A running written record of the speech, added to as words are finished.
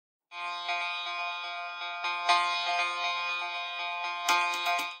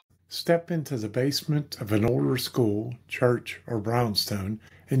Step into the basement of an older school, church, or brownstone,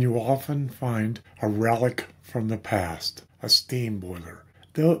 and you will often find a relic from the past, a steam boiler.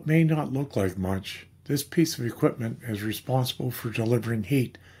 Though it may not look like much, this piece of equipment is responsible for delivering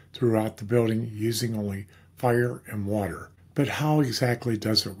heat throughout the building using only fire and water. But how exactly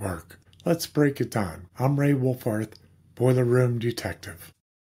does it work? Let's break it down. I'm Ray Wolfarth, Boiler Room Detective.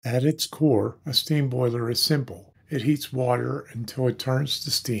 At its core, a steam boiler is simple. It heats water until it turns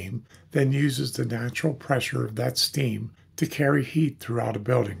to steam, then uses the natural pressure of that steam to carry heat throughout a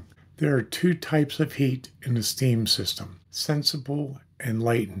building. There are two types of heat in the steam system, sensible and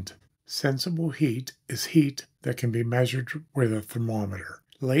latent. Sensible heat is heat that can be measured with a thermometer.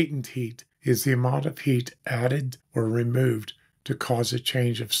 Latent heat is the amount of heat added or removed to cause a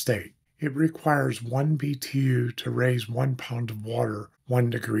change of state. It requires 1 BTU to raise 1 pound of water 1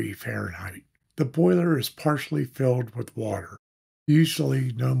 degree Fahrenheit. The boiler is partially filled with water,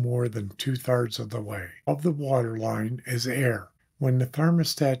 usually no more than 2/3 of the way. Of the water line is air. When the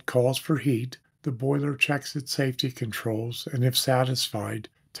thermostat calls for heat, the boiler checks its safety controls and, if satisfied,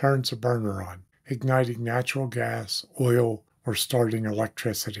 turns a burner on, igniting natural gas, oil, or starting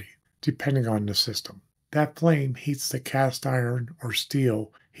electricity, depending on the system. That flame heats the cast iron or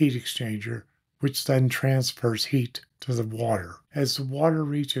steel heat exchanger, which then transfers heat to the water. As the water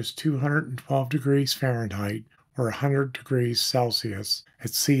reaches 212 degrees Fahrenheit or 100 degrees Celsius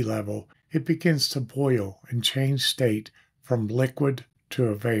at sea level, it begins to boil and change state from liquid to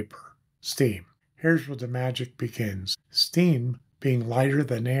a vapor, steam. Here's where the magic begins. Steam, being lighter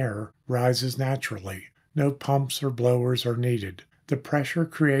than air, rises naturally. No pumps or blowers are needed. The pressure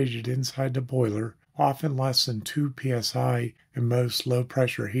created inside the boiler, often less than 2 psi in most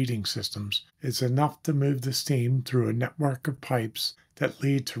low-pressure heating systems, is enough to move the steam through a network of pipes that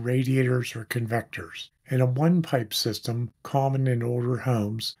lead to radiators or convectors. In a one-pipe system, common in older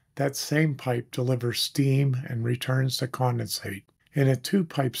homes, that same pipe delivers steam and returns the condensate. In a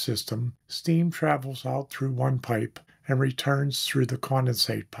two-pipe system, steam travels out through one pipe and returns through the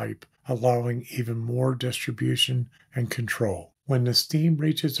condensate pipe, allowing even more distribution and control. When the steam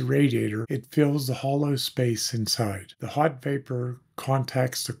reaches the radiator, it fills the hollow space inside. The hot vapor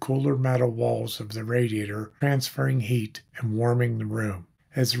contacts the cooler metal walls of the radiator, transferring heat and warming the room.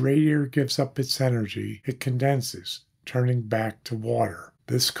 As the radiator gives up its energy, it condenses, turning back to water.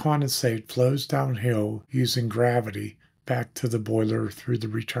 This condensate flows downhill using gravity back to the boiler through the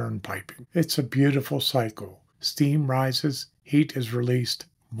return piping. It's a beautiful cycle. Steam rises, heat is released,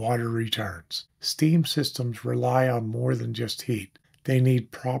 water returns. Steam systems rely on more than just heat. They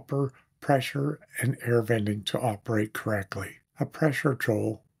need proper pressure and air venting to operate correctly. A pressure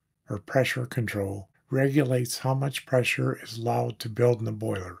control regulates how much pressure is allowed to build in the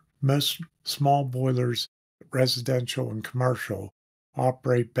boiler. Most small boilers, residential and commercial,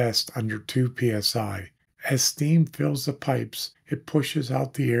 operate best under 2 psi. As steam fills the pipes, it pushes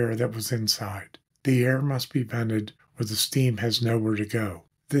out the air that was inside. The air must be vented or the steam has nowhere to go.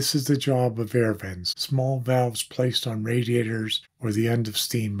 This is the job of air vents, small valves placed on radiators or the end of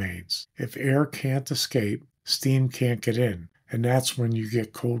steam mains. If air can't escape, steam can't get in, and that's when you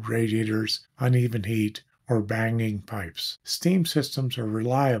get cold radiators, uneven heat, or banging pipes. Steam systems are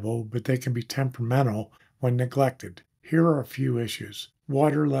reliable, but they can be temperamental when neglected. Here are a few issues.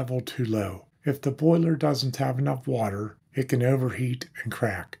 Water level too low. If the boiler doesn't have enough water, it can overheat and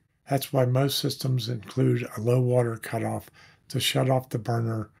crack. That's why most systems include a low water cutoff to shut off the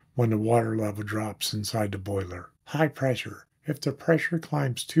burner when the water level drops inside the boiler. High pressure. If the pressure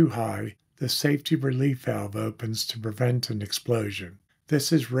climbs too high, the safety relief valve opens to prevent an explosion.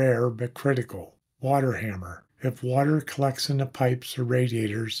 This is rare but critical. Water hammer. If water collects in the pipes or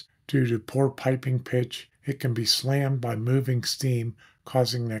radiators due to poor piping pitch, it can be slammed by moving steam,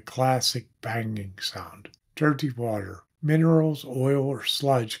 causing that classic banging sound. Dirty water. Minerals, oil, or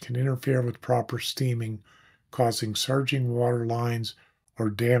sludge can interfere with proper steaming, causing surging water lines or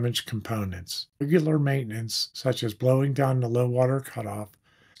damaged components. Regular maintenance, such as blowing down the low water cutoff,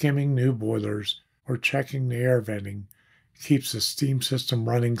 skimming new boilers, or checking the air venting, keeps the steam system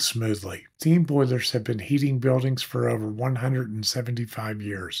running smoothly. Steam boilers have been heating buildings for over 175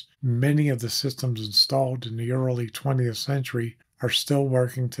 years. Many of the systems installed in the early 20th century are still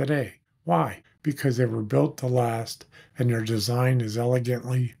working today. Why? Because they were built to last and their design is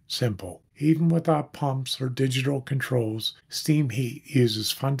elegantly simple. Even without pumps or digital controls, steam heat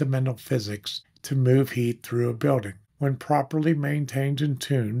uses fundamental physics to move heat through a building. When properly maintained and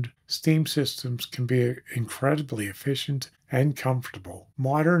tuned, steam systems can be incredibly efficient and comfortable.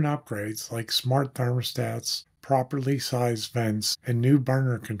 Modern upgrades like smart thermostats, properly sized vents, and new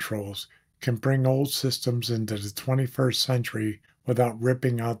burner controls can bring old systems into the 21st century without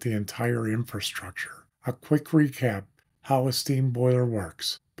ripping out the entire infrastructure. A quick recap how a steam boiler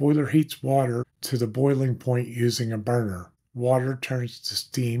works. Boiler heats water to the boiling point using a burner. Water turns to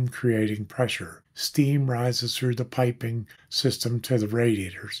steam, creating pressure. Steam rises through the piping system to the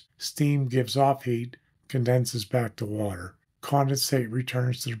radiators. Steam gives off heat, condenses back to water. Condensate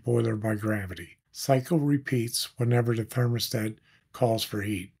returns to the boiler by gravity. Cycle repeats whenever the thermostat calls for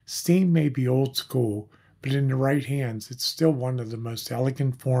heat. Steam may be old school, but in the right hands, it's still one of the most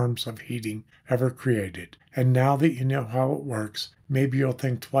elegant forms of heating ever created. And now that you know how it works, maybe you'll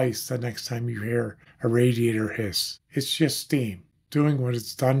think twice the next time you hear a radiator hiss. It's just steam, doing what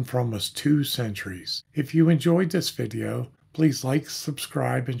it's done for almost 2 centuries. If you enjoyed this video, please like,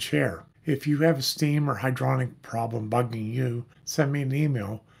 subscribe, and share. If you have a steam or hydronic problem bugging you, send me an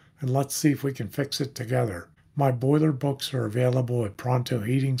email and let's see if we can fix it together. My boiler books are available at Pronto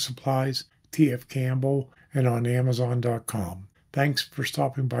Heating Supplies, T.F. Campbell, and on Amazon.com. Thanks for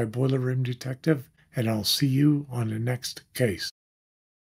stopping by Boiler Room Detective, and I'll see you on the next case.